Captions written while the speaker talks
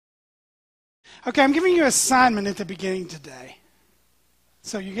Okay, I'm giving you an assignment at the beginning today.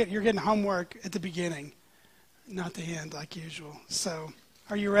 So you're getting homework at the beginning, not the end like usual. So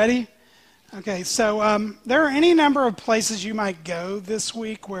are you ready? Okay, so there are any number of places you might go this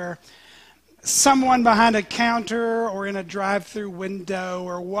week where someone behind a counter or in a drive-through window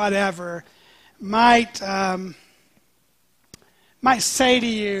or whatever might say to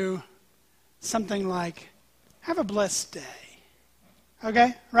you something like, "Have a blessed day."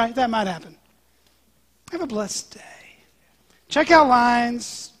 Okay, right? That might happen. Have a blessed day. Checkout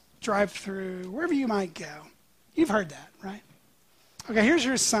lines, drive-through, wherever you might go. You've heard that, right? Okay, here's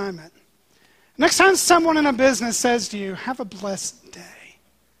your assignment. Next time someone in a business says to you, "Have a blessed day,"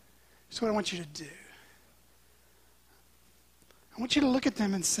 here's what I want you to do. I want you to look at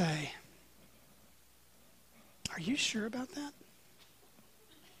them and say, "Are you sure about that?"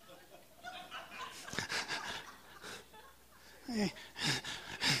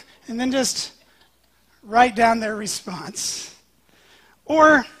 And then just write down their response.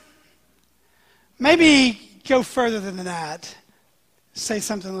 Or maybe go further than that. Say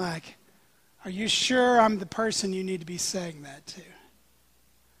something like, "Are you sure I'm the person you need to be saying that to?"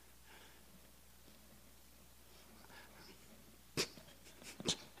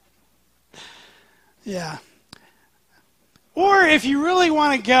 Yeah. Or if you really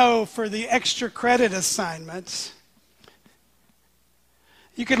want to go for the extra credit assignment,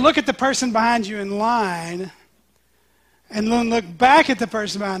 you could look at the person behind you in line and then look back at the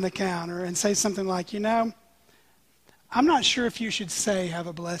person behind the counter and say something like, "I'm not sure if you should say 'have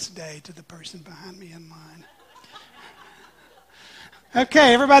a blessed day' to the person behind me in line."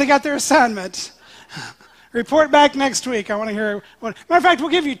 Okay, everybody got their assignment. Report back next week. I want to hear what. Matter of fact, we'll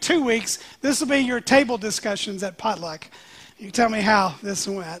give you 2 weeks. This will be your table discussions at potluck. You tell me how this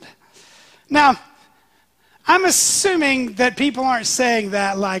went. Now, I'm assuming that people aren't saying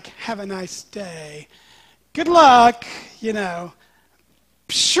that like, "Have a nice day. Good luck,"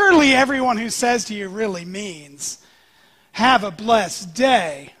 Surely everyone who says to you really means, "Have a blessed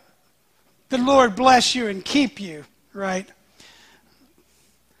day. The Lord bless you and keep you," right?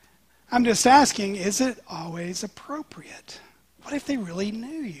 I'm just asking, is it always appropriate? What if they really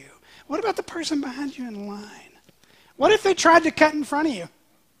knew you? What about the person behind you in line? What if they tried to cut in front of you?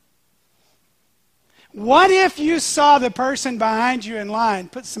 What if you saw the person behind you in line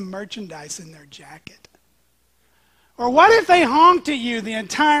put some merchandise in their jacket? Or what if they honked at you the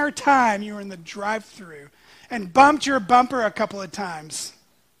entire time you were in the drive-thru and bumped your bumper a couple of times?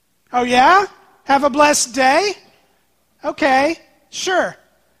 Oh yeah? Have a blessed day? Okay, sure.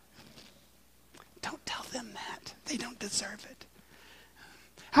 Don't tell them that. They don't deserve it.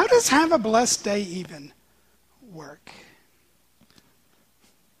 How does "have a blessed day" even work?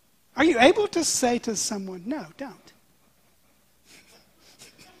 Are you able to say to someone, "No, don't"?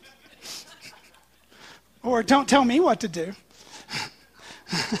 Or "Don't tell me what to do"?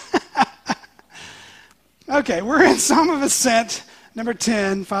 Okay, we're in Psalm of Ascent, number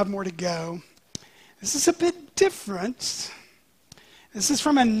 10, 5 more to go. This is a bit different. This is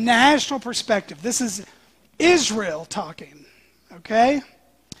from a national perspective. This is Israel talking, okay?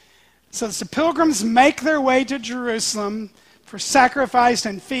 So as the pilgrims make their way to Jerusalem for sacrifice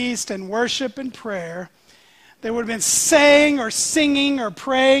and feast and worship and prayer, they would have been saying or singing or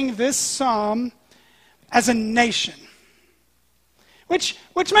praying this psalm as a nation, which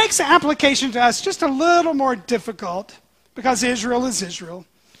makes the application to us just a little more difficult because Israel is Israel.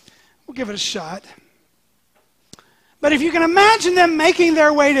 We'll give it a shot. But if you can imagine them making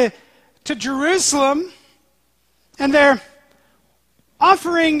their way to Jerusalem and they're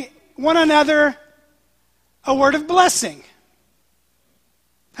offering one another a word of blessing.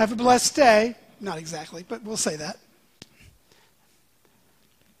 Have a blessed day. Not exactly, but we'll say that.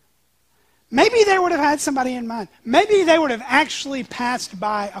 Maybe they would have had somebody in mind. Maybe they would have actually passed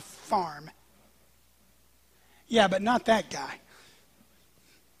by a farm. Yeah, but not that guy.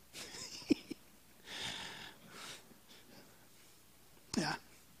 Yeah.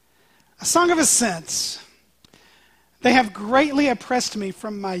 A song of ascent. They have greatly oppressed me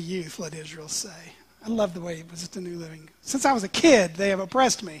from my youth, let Israel say. I love the way it was at the New Living. Since I was a kid, they have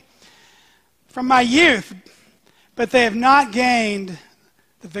oppressed me from my youth, but they have not gained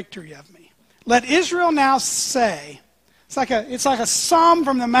the victory of me. Let Israel now say, it's like a psalm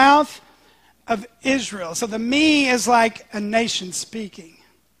from the mouth of Israel. So the me is like a nation speaking.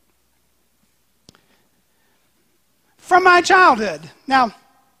 From my childhood. Now,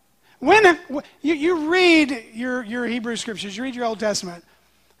 when you read your Hebrew scriptures, you read your Old Testament,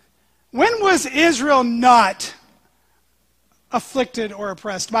 when was Israel not afflicted or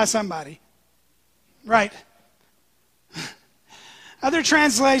oppressed by somebody? Right. Other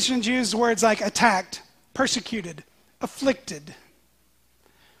translations use words like attacked, persecuted, afflicted.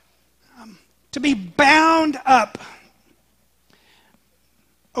 To be bound up,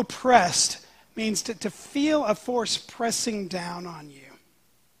 oppressed, means to feel a force pressing down on you.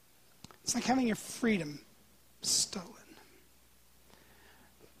 It's like having your freedom stolen.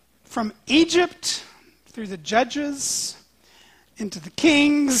 From Egypt, through the judges, into the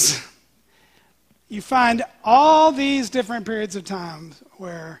kings, you find all these different periods of time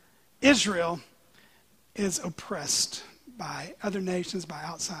where Israel is oppressed by other nations, by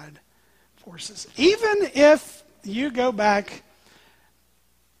outside forces. Even if you go back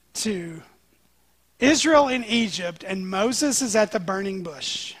to Israel in Egypt and Moses is at the burning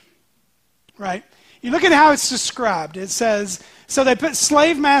bush, right? You look at how it's described. It says, so they put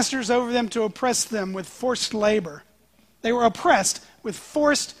slave masters over them to oppress them with forced labor. They were oppressed with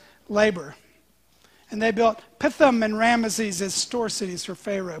forced labor. And they built Pithom and Ramesses as store cities for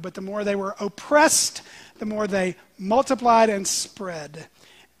Pharaoh. But the more they were oppressed, the more they multiplied and spread.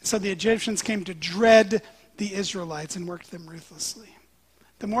 So the Egyptians came to dread the Israelites and worked them ruthlessly.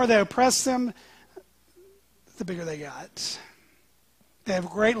 The more they oppressed them, the bigger they got. They have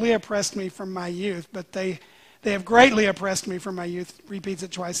greatly oppressed me from my youth, but they have greatly oppressed me from my youth. Repeats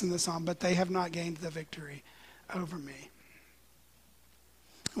it twice in the psalm, but they have not gained the victory over me.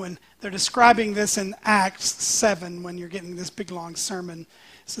 When they're describing this in Acts 7, when you're getting this big long sermon,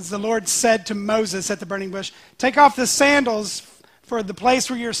 it says, the Lord said to Moses at the burning bush, take off the sandals, for the place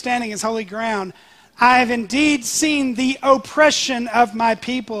where you're standing is holy ground. I have indeed seen the oppression of my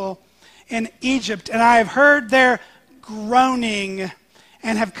people in Egypt, and I have heard their groaning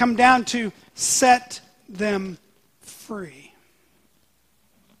and have come down to set them free.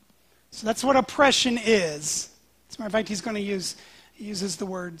 So that's what oppression is. As a matter of fact, he uses the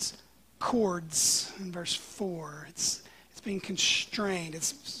words cords in verse 4. It's being constrained.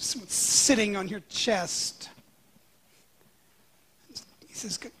 It's sitting on your chest. He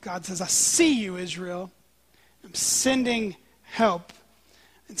says, God says, I see you, Israel. I'm sending help.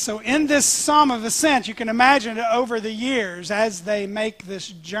 And so in this Psalm of Ascent, you can imagine over the years as they make this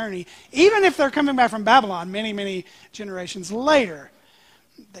journey, even if they're coming back from Babylon many, many generations later,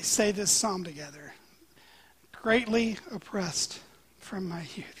 they say this psalm together. Greatly oppressed from my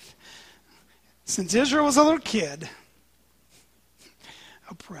youth. Since Israel was a little kid,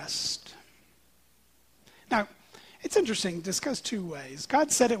 oppressed. Now, it's interesting. This goes two ways.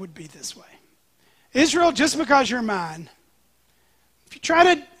 God said it would be this way. Israel, just because you're mine, if you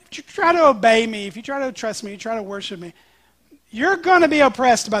try to obey me, if you try to trust me, you try to worship me, you're going to be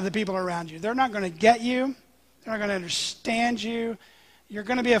oppressed by the people around you. They're not going to get you. They're not going to understand you. You're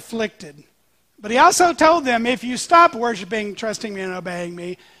going to be afflicted. But he also told them, if you stop worshiping, trusting me, and obeying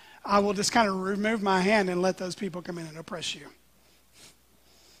me, I will just kind of remove my hand and let those people come in and oppress you.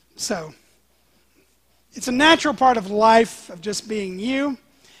 So, it's a natural part of life of just being you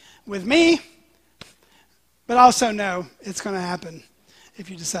with me, but also know it's going to happen if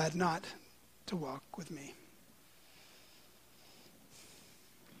you decide not to walk with me.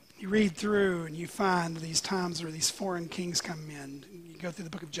 You read through and you find these times where these foreign kings come in. You go through the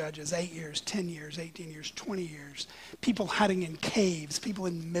book of Judges, 8 years, 10 years, 18 years, 20 years. People hiding in caves, people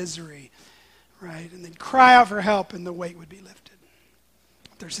in misery, right? And they'd cry out for help and the weight would be lifted.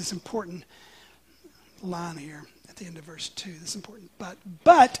 There's this important line here at the end of verse 2. This is important.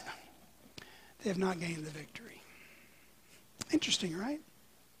 But they have not gained the victory. Interesting, right?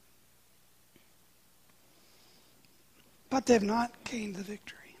 But they have not gained the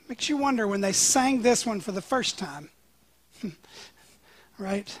victory. Makes you wonder when they sang this one for the first time,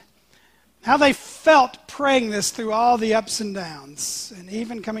 right? How they felt praying this through all the ups and downs, and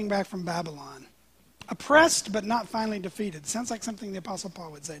even coming back from Babylon. Oppressed, but not finally defeated. Sounds like something the Apostle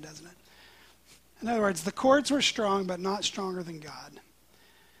Paul would say, doesn't it? In other words, the cords were strong, but not stronger than God.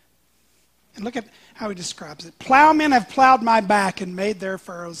 And look at how he describes it. Plowmen have plowed my back and made their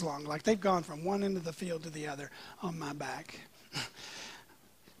furrows long. Like they've gone from one end of the field to the other on my back.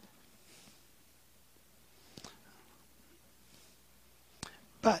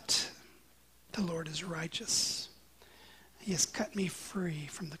 But the Lord is righteous. He has cut me free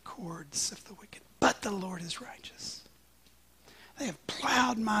from the cords of the wicked. But the Lord is righteous. They have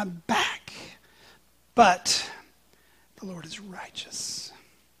plowed my back. But the Lord is righteous.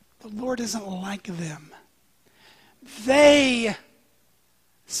 The Lord isn't like them. They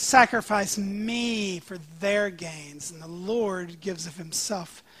sacrifice me for their gains, and the Lord gives of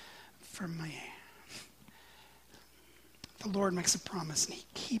himself for me. The Lord makes a promise, and he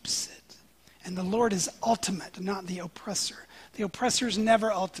keeps it. And the Lord is ultimate, not the oppressor. The oppressor is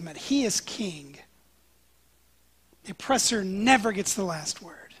never ultimate. He is king. The oppressor never gets the last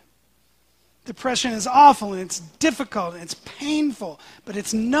word. Depression is awful and it's difficult and it's painful, but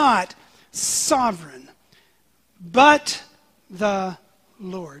it's not sovereign. But the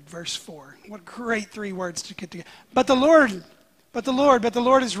Lord, verse 4. What great 3 words to get together. But the Lord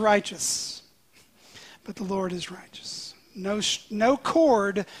is righteous. But the Lord is righteous. No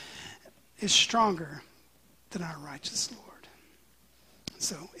cord is stronger than our righteous Lord.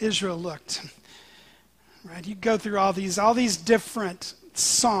 So Israel looked. Right? You go through all these different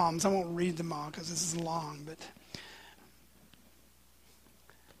Psalms. I won't read them all because this is long, but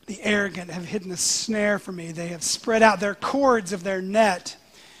the arrogant have hidden a snare for me. They have spread out their cords of their net.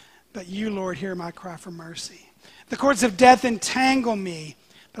 But you, Lord, hear my cry for mercy. The cords of death entangle me,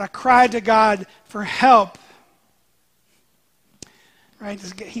 but I cried to God for help. Right?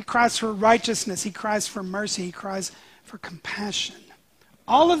 He cries for righteousness. He cries for mercy. He cries for compassion.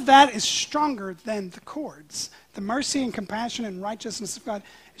 All of that is stronger than the cords. The mercy and compassion and righteousness of God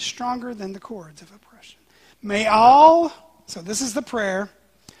is stronger than the cords of oppression. So this is the prayer.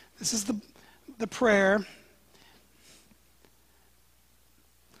 This is the prayer.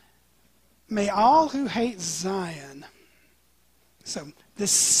 May all who hate Zion. So the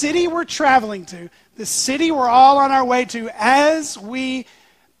city we're traveling to, the city we're all on our way to as we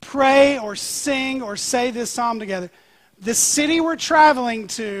pray or sing or say this psalm together, the city we're traveling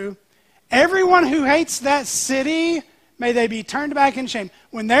to, everyone who hates that city, may they be turned back in shame.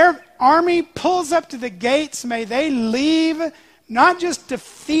 When their army pulls up to the gates, may they leave not just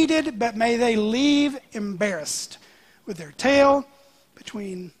defeated, but may they leave embarrassed with their tail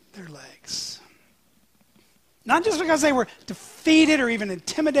between their legs. Not just because they were defeated or even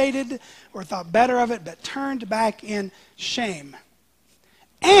intimidated or thought better of it, but turned back in shame.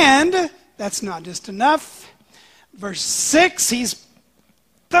 And that's not just enough. Verse 6, he's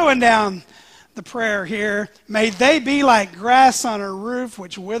throwing down the prayer here. May they be like grass on a roof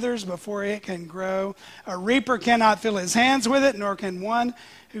which withers before it can grow. A reaper cannot fill his hands with it, nor can one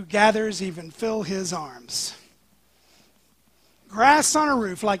who gathers even fill his arms. Grass on a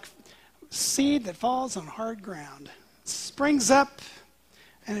roof, like seed that falls on hard ground. It springs up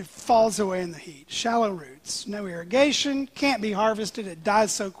and it falls away in the heat. Shallow roots, no irrigation, can't be harvested, it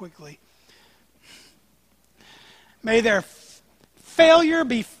dies so quickly. May their failure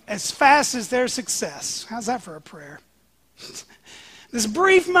be as fast as their success. How's that for a prayer? This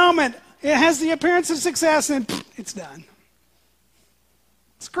brief moment, it has the appearance of success and it's done.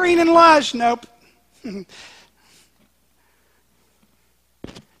 It's green and lush. Nope. It's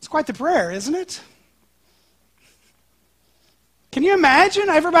quite the prayer, isn't it? Can you imagine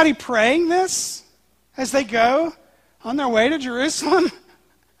everybody praying this as they go on their way to Jerusalem?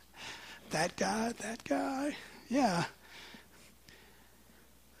 That guy. Yeah.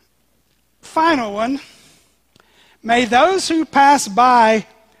 Final one. May those who pass by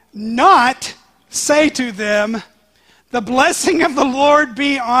not say to them, the blessing of the Lord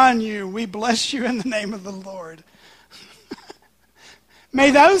be on you. We bless you in the name of the Lord.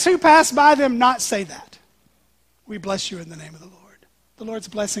 May those who pass by them not say that. We bless you in the name of the Lord. The Lord's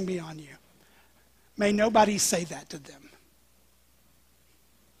blessing be on you. May nobody say that to them.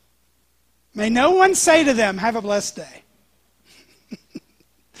 May no one say to them, have a blessed day.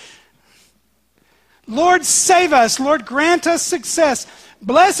 Lord, save us. Lord, grant us success.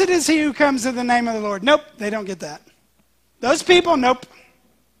 Blessed is he who comes in the name of the Lord. Nope, they don't get that. Those people, nope.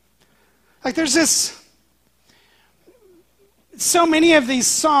 Like there's this, so many of these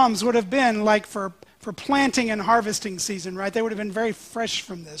psalms would have been like for planting and harvesting season, right? They would have been very fresh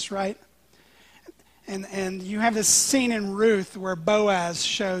from this, right? And you have this scene in Ruth where Boaz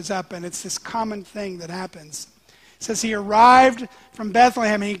shows up, and it's this common thing that happens. It says he arrived from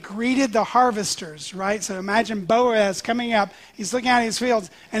Bethlehem, and he greeted the harvesters, right? So imagine Boaz coming up. He's looking at his fields,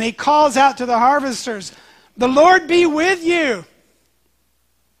 and he calls out to the harvesters, the Lord be with you.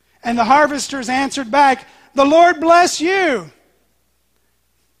 And the harvesters answered back, the Lord bless you.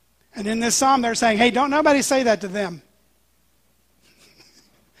 And in this psalm, they're saying, hey, don't nobody say that to them.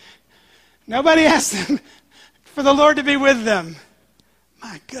 Nobody asked them for the Lord to be with them.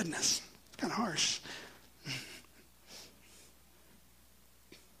 My goodness, it's kind of harsh.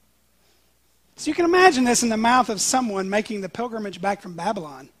 So you can imagine this in the mouth of someone making the pilgrimage back from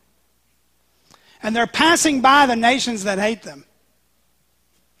Babylon. And they're passing by the nations that hate them.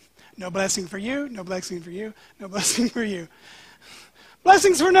 No blessing for you, no blessing for you, no blessing for you.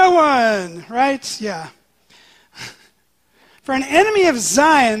 Blessings for no one, right? Yeah. For an enemy of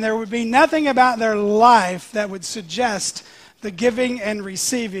Zion, there would be nothing about their life that would suggest the giving and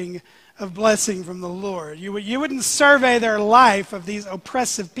receiving of blessing from the Lord. You wouldn't survey their life of these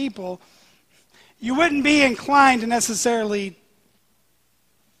oppressive people. you wouldn't be inclined to necessarily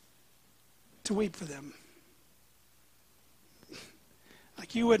to weep for them.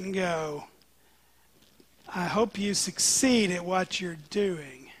 Like you wouldn't go, I hope you succeed at what you're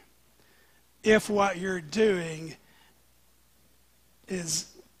doing, if what you're doing is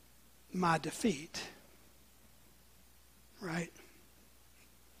my defeat. Right?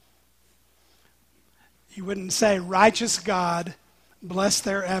 You wouldn't say, righteous God, bless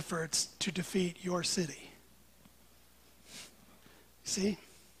their efforts to defeat your city. See?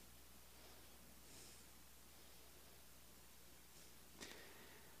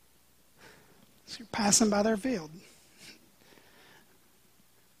 So you're passing by their field,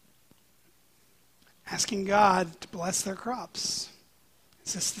 asking God to bless their crops.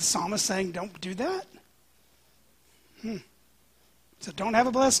 Is this the psalmist saying, don't do that? So don't have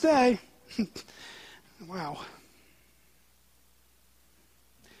a blessed day. Wow.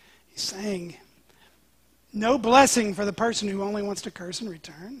 He's saying, no blessing for the person who only wants to curse in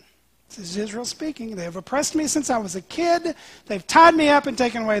return. This is Israel speaking. They have oppressed me since I was a kid. They've tied me up and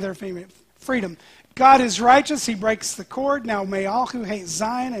taken away their freedom. God is righteous. He breaks the cord. Now may all who hate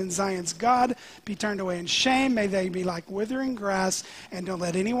Zion and Zion's God be turned away in shame. May they be like withering grass, and don't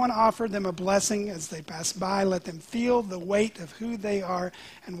let anyone offer them a blessing as they pass by. Let them feel the weight of who they are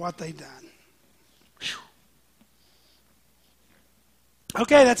and what they've done. Whew.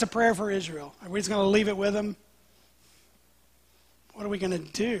 Okay, that's a prayer for Israel. Are we just going to leave it with them? What are we going to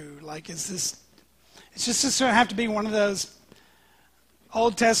do? Like, is this... It's just going to have to be one of those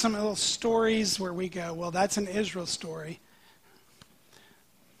Old Testament little stories where we go, well, that's an Israel story.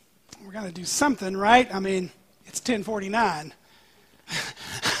 We're going to do something, right? I mean, it's 10:49.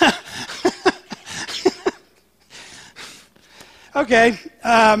 Okay.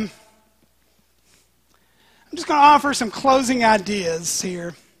 I'm just going to offer some closing ideas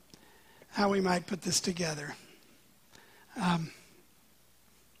here, how we might put this together.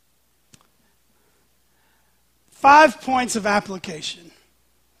 5 points of application.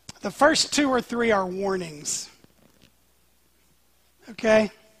 The first 2 or 3 are warnings. Okay?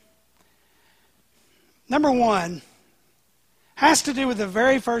 Number 1 has to do with the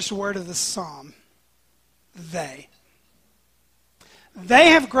very first word of the psalm. They. They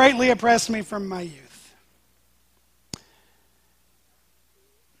have greatly oppressed me from my youth.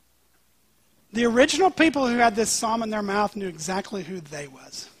 The original people who had this psalm in their mouth knew exactly who they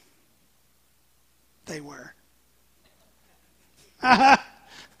was. They were.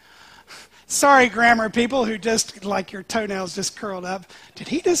 Sorry, grammar people who just, like your toenails just curled up. Did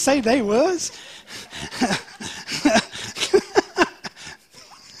he just say they was?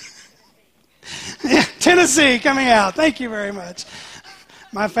 Yeah, Tennessee coming out. Thank you very much.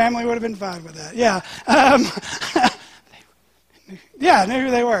 My family would have been fine with that. Yeah. Yeah, knew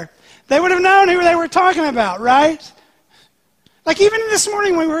who they were. They would have known who they were talking about, right? Like even this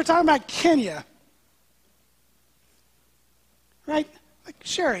morning when we were talking about Kenya. Right? Like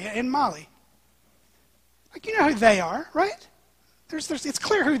Sherry and Molly. Like, you know who they are, right? It's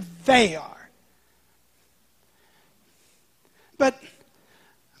clear who they are. But,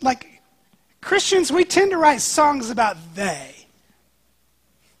 like, Christians, we tend to write songs about they.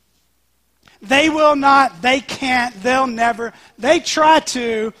 They will not, they can't, they'll never. They try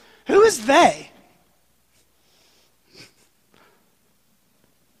to. Who is they?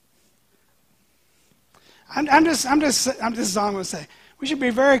 This is all I'm going to say. We should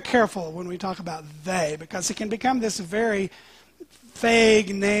be very careful when we talk about they, because it can become this very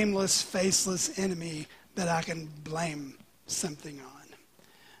vague, nameless, faceless enemy that I can blame something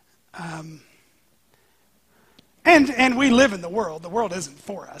on. And we live in the world. The world isn't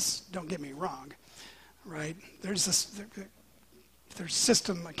for us. Don't get me wrong, right? There's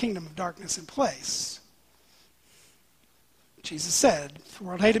a kingdom of darkness in place. Jesus said, "If the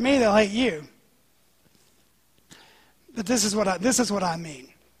world hated me, they'll hate you." But this is what I mean.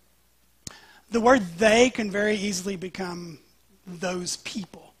 The word they can very easily become those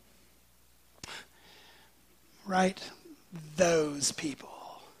people. Right? Those people.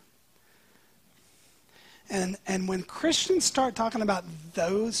 And when Christians start talking about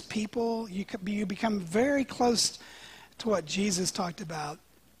those people, you become very close to what Jesus talked about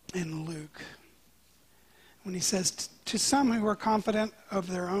in Luke. When he says, to some who were confident of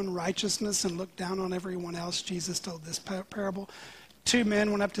their own righteousness and looked down on everyone else, Jesus told this parable. 2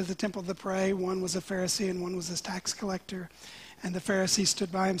 men went up to the temple to pray. One was a Pharisee and one was a tax collector. And the Pharisee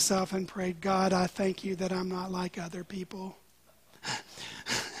stood by himself and prayed, "God, I thank you that I'm not like other people.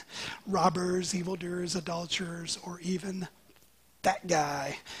 Robbers, evildoers, adulterers, or even that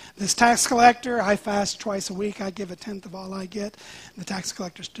guy. This tax collector, I fast twice a week. I give a tenth of all I get. The tax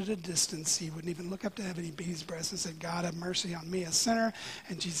collector stood at a distance. He wouldn't even look up to heaven. He beat his breast and said, God, have mercy on me, a sinner.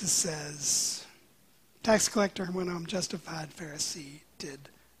 And Jesus says, tax collector went home justified, Pharisee did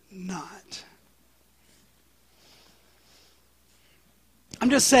not. I'm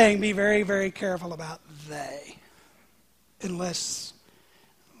just saying, be very, very careful about they. Unless,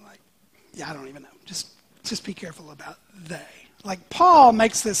 I don't even know. Just be careful about they. Like Paul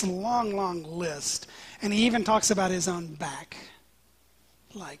makes this long, long list, and he even talks about his own back.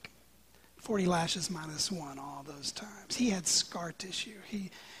 Like 40 lashes minus 1 all those times. He had scar tissue.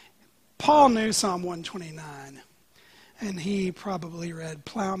 Paul knew Psalm 129, and he probably read,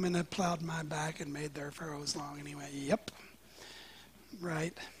 plowmen have plowed my back and made their furrows long. And he went, yep.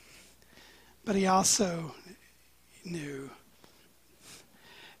 Right? But he also knew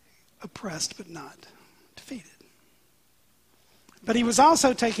oppressed but not defeated. But he was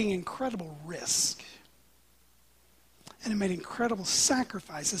also taking incredible risk. And he made incredible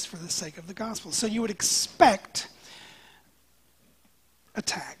sacrifices for the sake of the gospel. So you would expect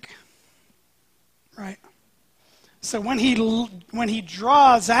attack. Right? So when he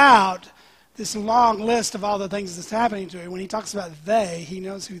draws out this long list of all the things that's happening to him, when he talks about they, he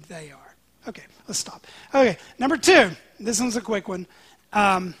knows who they are. Okay, let's stop. Okay, number 2. This one's a quick one.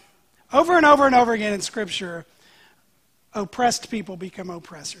 Over and over and over again in Scripture, oppressed people become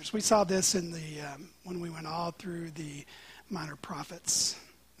oppressors. We saw this in when we went all through the minor prophets.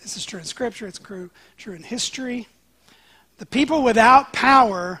 This is true in Scripture. It's true in history. The people without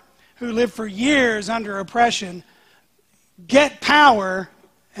power who live for years under oppression get power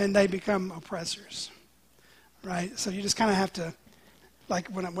and they become oppressors. Right? So you just kind of have to, like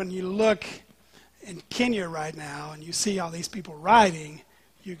when you look in Kenya right now and you see all these people rioting,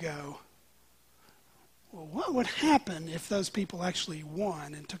 you go, well, what would happen if those people actually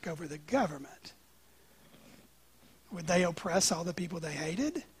won and took over the government? Would they oppress all the people they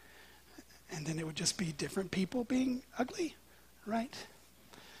hated? And then it would just be different people being ugly? Right?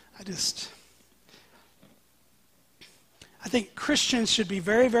 I think Christians should be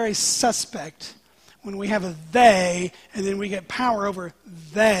very, very suspect when we have a they and then we get power over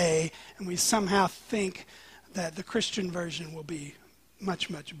they and we somehow think that the Christian version will be much,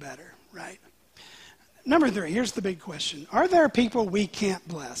 much better, right? Number 3, here's the big question. Are there people we can't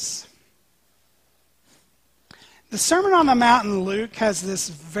bless? The Sermon on the Mount in Luke has this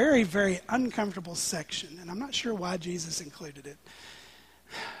very, very uncomfortable section, and I'm not sure why Jesus included it.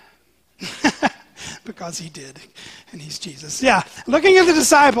 Because he did, and he's Jesus. Yeah, looking at the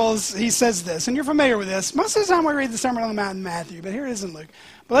disciples, he says this, and you're familiar with this. Most of the time we read the Sermon on the Mount in Matthew, but here it is in Luke.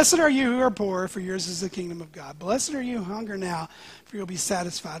 Blessed are you who are poor, for yours is the kingdom of God. Blessed are you who hunger now, for you'll be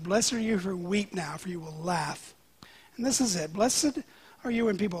satisfied. Blessed are you who weep now, for you will laugh. And this is it. Blessed are you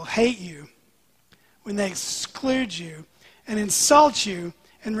when people hate you, when they exclude you and insult you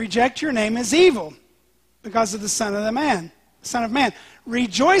and reject your name as evil because of the Son of Man.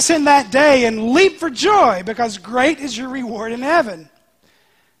 Rejoice in that day and leap for joy, because great is your reward in heaven.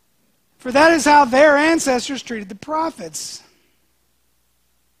 For that is how their ancestors treated the prophets.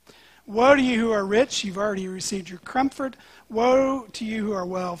 Woe to you who are rich, you've already received your comfort. Woe to you who are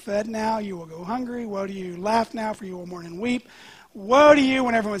well fed now, you will go hungry. Woe to you who laugh now, for you will mourn and weep. Woe to you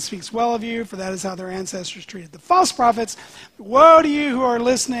when everyone speaks well of you, for that is how their ancestors treated the false prophets. Woe to you who are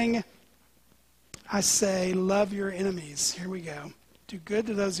listening. I say, love your enemies. Here we go. Do good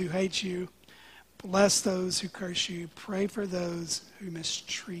to those who hate you. Bless those who curse you. Pray for those who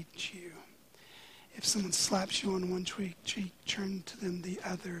mistreat you. If someone slaps you on one cheek, turn to them the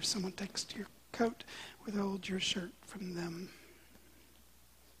other. If someone takes your coat, withhold your shirt from them.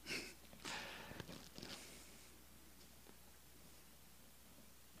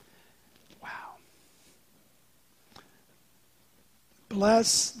 Wow.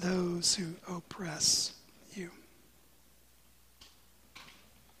 Bless those who oppress you.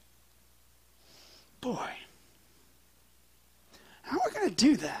 Boy, how are we going to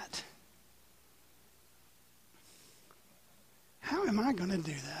do that? How am I going to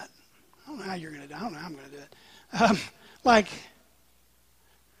do that? I don't know how you're going to do it. I don't know how I'm going to do it.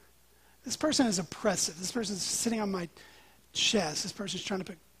 This person is oppressive. This person is sitting on my chest. This person is trying to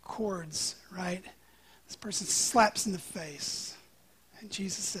put cords, right? This person slaps in the face. And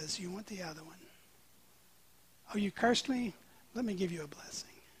Jesus says, you want the other one? Oh, you cursed me? Let me give you a blessing.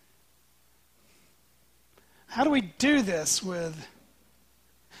 How do we do this with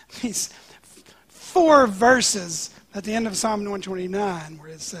these 4 verses at the end of Psalm 129 where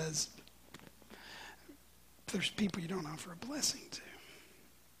it says, there's people you don't offer a blessing to?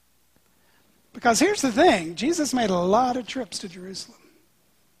 Because here's the thing, Jesus made a lot of trips to Jerusalem.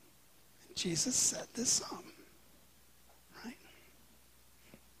 Jesus said this psalm, right?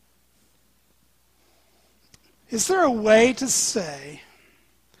 Is there a way to say,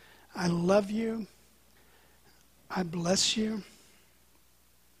 I love you, I bless you?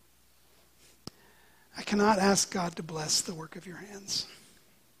 I cannot ask God to bless the work of your hands.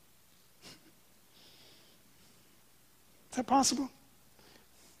 Is that possible?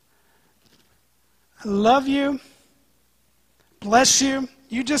 I love you, bless you.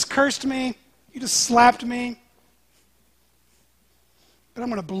 You just cursed me. You just slapped me. But I'm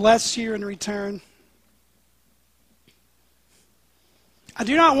going to bless you in return. I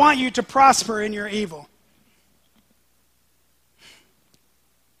do not want you to prosper in your evil.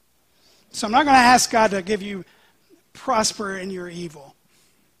 So I'm not going to ask God to give you prosper in your evil.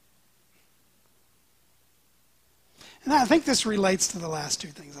 And I think this relates to the last two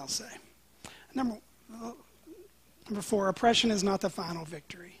things I'll say. Number 4, oppression is not the final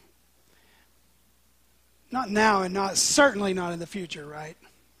victory. Not now and certainly not in the future, right?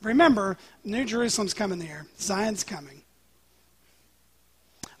 Remember, New Jerusalem's coming there. Zion's coming.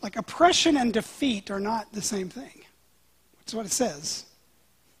 Like oppression and defeat are not the same thing. That's what it says.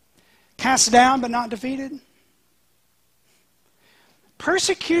 Cast down but not defeated.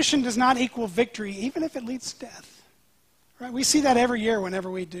 Persecution does not equal victory, even if it leads to death. Right? We see that every year whenever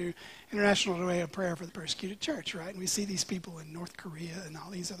we do International Day of Prayer for the Persecuted Church, right? And we see these people in North Korea and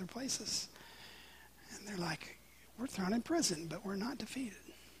all these other places. And they're like, we're thrown in prison, but we're not defeated,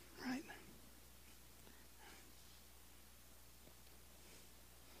 right?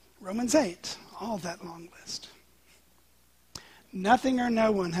 Romans 8, all that long list. Nothing or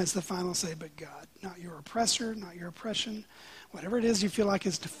no one has the final say but God. Not your oppressor, not your oppression. Whatever it is you feel like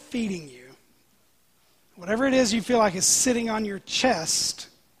is defeating you, whatever it is you feel like is sitting on your chest,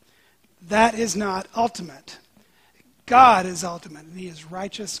 that is not ultimate. God is ultimate, and he is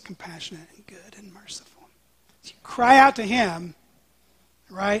righteous, compassionate, and good, and merciful. So you cry out to him,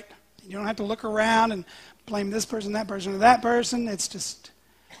 right? You don't have to look around and blame this person, that person, or that person. It's just,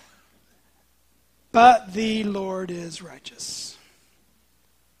 but the Lord is righteous.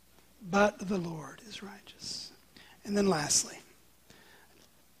 But the Lord is righteous. And then lastly,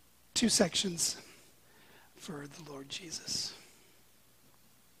 2 sections for the Lord Jesus.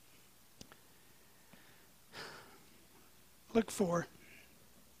 Look for,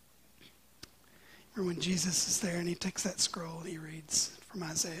 remember when Jesus is there and he takes that scroll and he reads from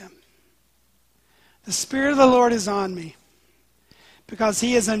Isaiah. The Spirit of the Lord is on me, because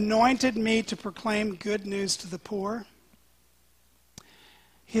he has anointed me to proclaim good news to the poor.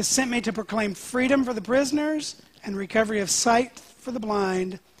 He has sent me to proclaim freedom for the prisoners and recovery of sight for the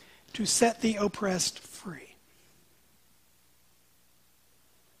blind, to set the oppressed free.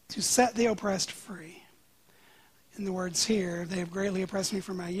 To set the oppressed free. In the words here, they have greatly oppressed me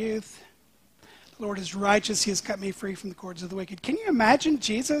from my youth. The Lord is righteous. He has cut me free from the cords of the wicked. Can you imagine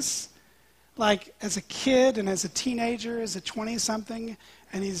Jesus, like as a kid and as a teenager, as a 20-something,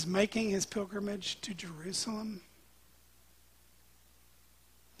 and he's making his pilgrimage to Jerusalem?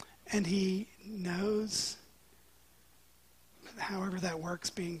 And he knows, however that works,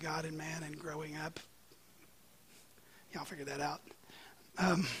 being God and man and growing up. Y'all figure that out.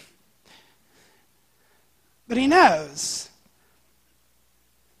 But he knows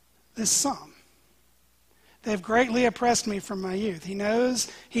this psalm. They have greatly oppressed me from my youth. He knows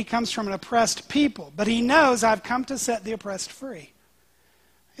he comes from an oppressed people, but he knows I've come to set the oppressed free.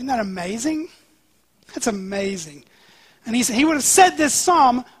 Isn't that amazing? That's amazing. And he would have said this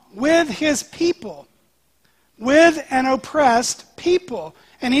psalm with his people, with an oppressed people.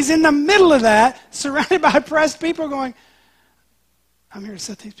 And he's in the middle of that, surrounded by oppressed people going, I'm here to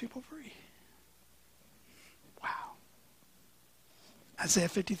set these people free. Isaiah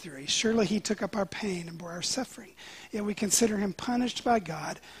 53, surely he took up our pain and bore our suffering. Yet we consider him punished by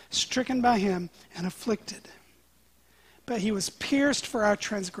God, stricken by him, and afflicted. But he was pierced for our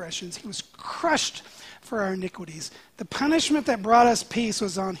transgressions. He was crushed for our iniquities. The punishment that brought us peace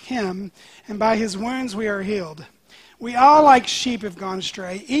was on him, and by his wounds we are healed. We all like sheep have gone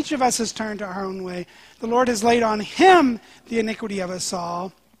astray. Each of us has turned to our own way. The Lord has laid on him the iniquity of us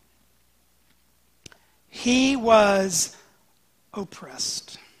all. He was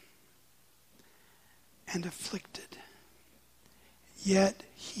oppressed and afflicted, yet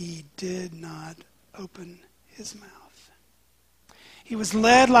he did not open his mouth. He was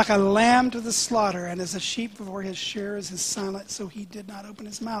led like a lamb to the slaughter, and as a sheep before his shearers is silent, so he did not open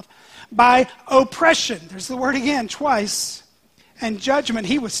his mouth. By oppression, there's the word again twice, and judgment,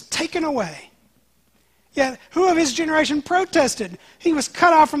 he was taken away. Yet who of his generation protested? He was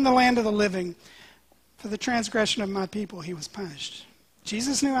cut off from the land of the living. For the transgression of my people he was punished.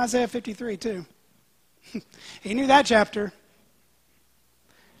 Jesus knew Isaiah 53 too. He knew that chapter.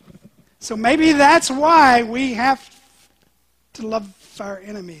 So maybe that's why we have to love our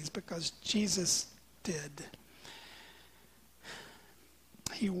enemies, because Jesus did.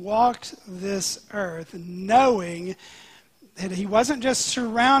 He walked this earth knowing that he wasn't just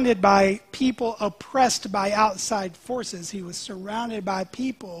surrounded by people oppressed by outside forces. He was surrounded by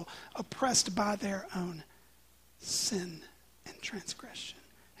people oppressed by their own sin and transgression.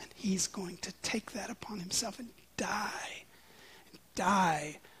 And he's going to take that upon himself and die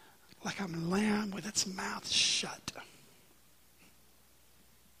like a lamb with its mouth shut.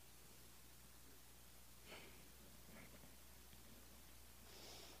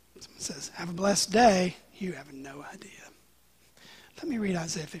 Someone says, have a blessed day. You have no idea. Let me read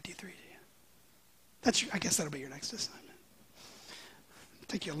Isaiah 53 to you. I guess that'll be your next assignment. It'll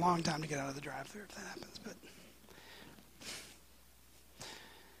take you a long time to get out of the drive-thru if that happens, but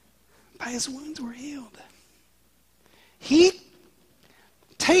by his wounds we're healed. He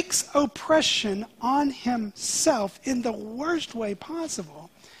takes oppression on himself in the worst way possible,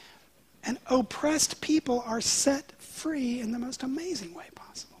 and oppressed people are set free in the most amazing way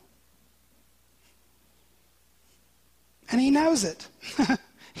possible. And he knows it.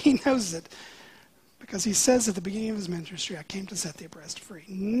 He knows it. Because he says at the beginning of his ministry, I came to set the oppressed free.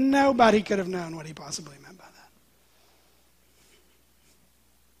 Nobody could have known what he possibly meant by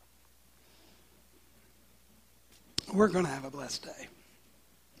that. We're going to have a blessed day.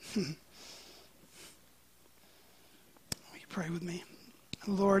 Will you pray with me?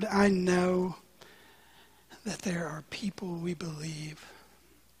 Lord, I know that there are people we believe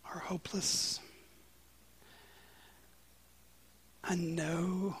are hopeless. I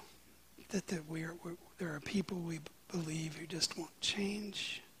know that there are people we believe who just won't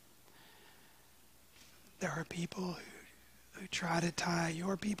change. There are people who try to tie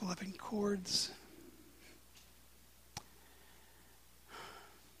your people up in cords.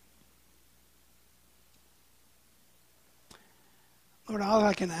 Lord, all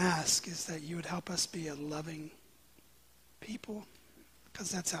I can ask is that you would help us be a loving people, because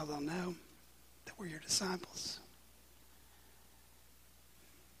that's how they'll know that we're your disciples.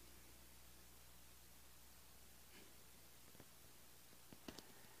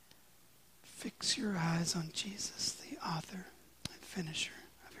 Fix your eyes on Jesus, the author and finisher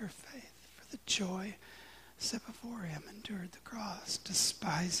of your faith. For the joy set before him endured the cross,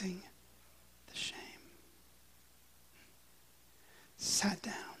 despising the shame. Sat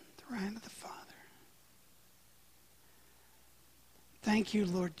down at the right hand of the Father. Thank you,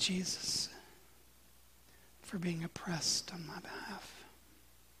 Lord Jesus, for being oppressed on my behalf.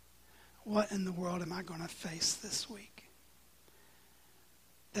 What in the world am I going to face this week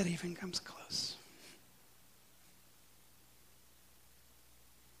that even comes close?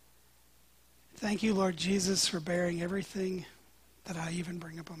 Thank you, Lord Jesus, for bearing everything that I even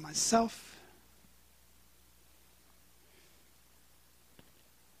bring upon myself.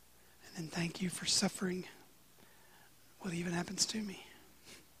 And then thank you for suffering what even happens to me.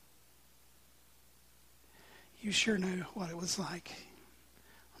 You sure know what it was like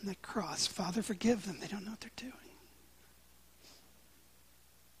on that cross. Father, forgive them. They don't know what they're doing.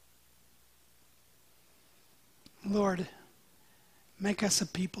 Lord, make us a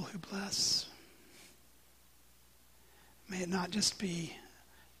people who bless. May it not just be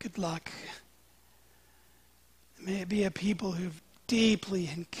good luck. May it be a people who've deeply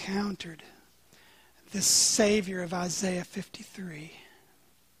encountered this Savior of Isaiah 53,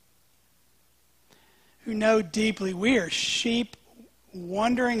 who know deeply we are sheep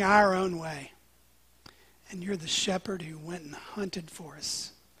wandering our own way, and you're the shepherd who went and hunted for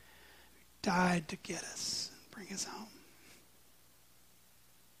us, who died to get us and bring us home.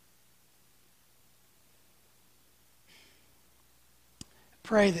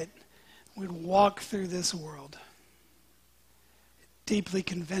 Pray that we'd walk through this world deeply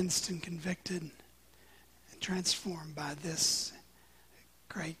convinced and convicted and transformed by this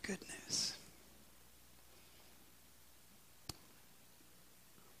great good news.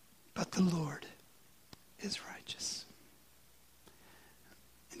 But the Lord is righteous.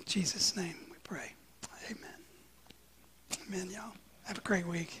 In Jesus' name we pray. Amen. Amen, y'all. Have a great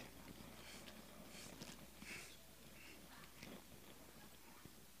week.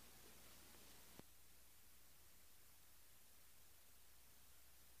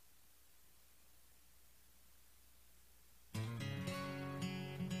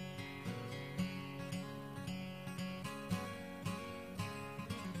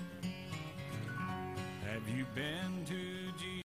 Have you been to